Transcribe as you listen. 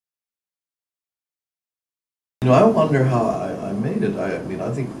You know, I wonder how I made it. I mean,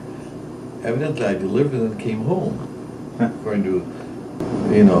 I think evidently I delivered and then came home. According to,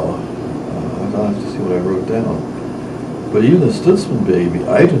 you know, I'll have to see what I wrote down. But even the Stutzman baby,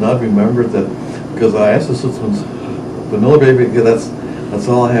 I do not remember that, because I asked the Stutzmans, vanilla baby, yeah, that's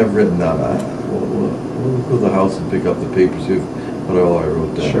all I have written down. We'll go to the house and pick up the papers, see what all I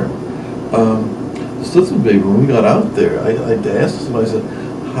wrote down. Sure. The Stutzman baby, when we got out there, I asked them, I said,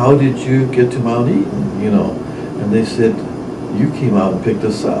 how did you get to Mount Eaton, you know? And they said, you came out and picked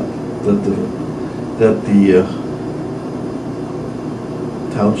us up. That the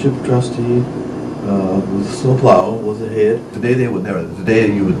township trustee with the snowplow was ahead. Today they would never. Today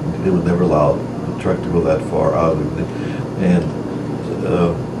they would never allow the truck to go that far out.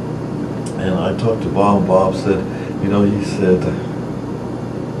 And I talked to Bob, and Bob said, you know, he said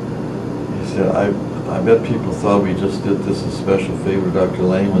I bet people thought we just did this as a special favor to Dr.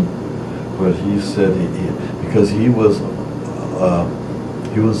 Lehman, but he said because he was a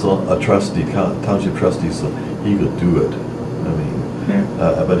trustee, township trustee, so he could do it. I mean,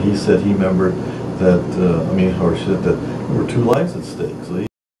 yeah. But he said he remembered that, or said that there were 2 lives at stake. So